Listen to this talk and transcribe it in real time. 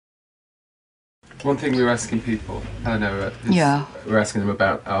One thing we were asking people, Eleanor, we're asking them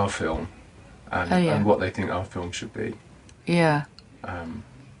about our film and what they think our film should be. Yeah.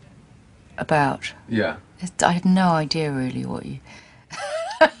 About? Yeah. I had no idea really what you...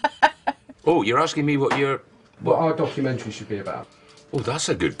 Oh, you're asking me what our documentary should be about. Oh, that's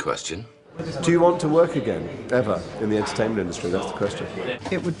a good question. Do you want to work again, ever, in the entertainment industry? That's the question.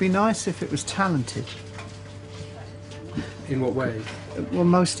 It would be nice if it was talented. In what way? Well,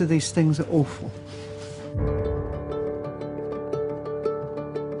 most of these things are awful.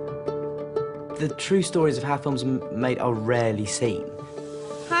 The true stories of how films are made are rarely seen.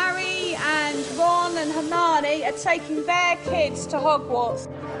 Harry and Ron and Hermione are taking their kids to Hogwarts.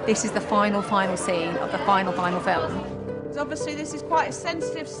 This is the final scene of the final film. Obviously, this is quite a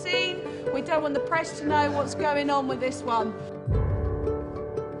sensitive scene. We don't want the press to know what's going on with this one.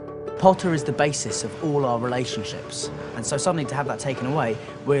 Potter is the basis of all our relationships, and so suddenly to have that taken away,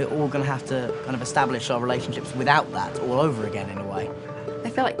 we're all going to have to kind of establish our relationships without that all over again in a way. I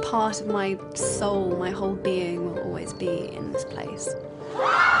feel like part of my soul, my whole being will always be in this place.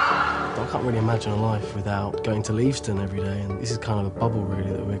 I can't really imagine a life without going to Leavesden every day, and this is kind of a bubble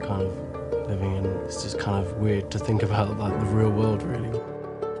really that we're kind of living in. It's just kind of weird to think about like the real world really.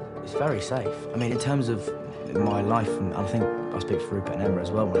 It's very safe. I mean, in terms of my life, and I think I speak for Rupert and Emma as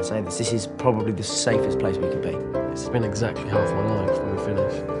well when I say this is probably the safest place we could be. It's been exactly half my life when we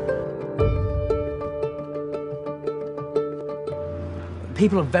finished.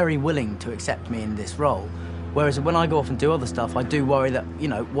 People are very willing to accept me in this role, whereas when I go off and do other stuff, I do worry that, you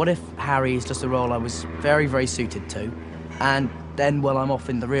know, what if Harry is just a role I was very, very suited to, and then while I'm off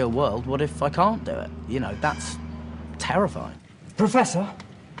in the real world, what if I can't do it? You know, that's terrifying. Professor,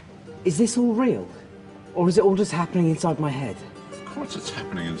 is this all real? Or is it all just happening inside my head? Of course it's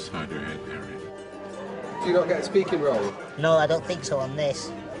happening inside your head, Harry. Do you not get a speaking role? No, I don't think so on this.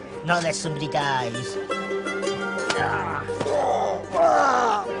 Not unless somebody dies.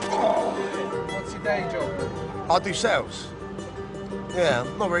 What's your day job? I do sales. Yeah,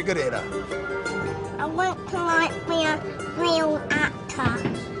 I'm not very good at it. I want to like be a real actor.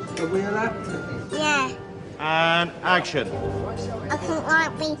 A real actor? Yeah. And action. I could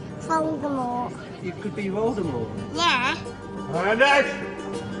like be Voldemort. You could be Voldemort. Yeah. And action.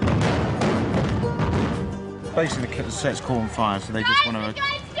 Basically, the set's caught on fire, so they just want to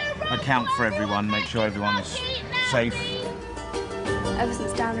account for everyone, make sure everyone's safe. Ever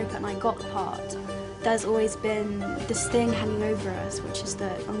since Dan, Rupert and I got the part, there's always been this thing hanging over us, which is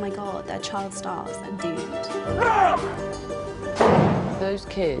that, oh my God, they're child stars, they're doomed. Those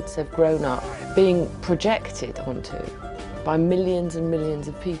kids have grown up being projected onto by millions and millions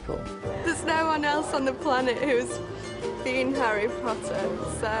of people. There's no one else on the planet who's been Harry Potter,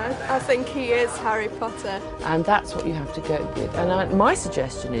 so I think he is Harry Potter. And that's what you have to go with. And my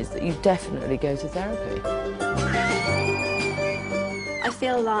suggestion is that you definitely go to therapy. I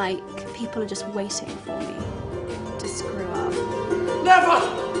feel like people are just waiting for me to screw up. Never!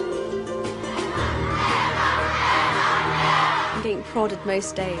 I'm getting prodded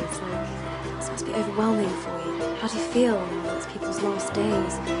most days, like, this must be overwhelming for you. How do you feel now it's people's last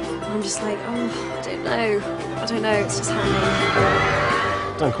days? And I'm just like, oh, I don't know, it's just happening.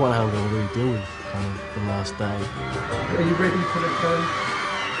 I don't quite know how I'm going to really deal with kind of the last day. Are you ready for the film?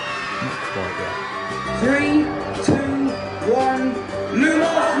 Not quite yet. 3, 2, 1,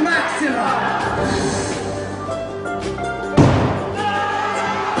 Lumos Maxima!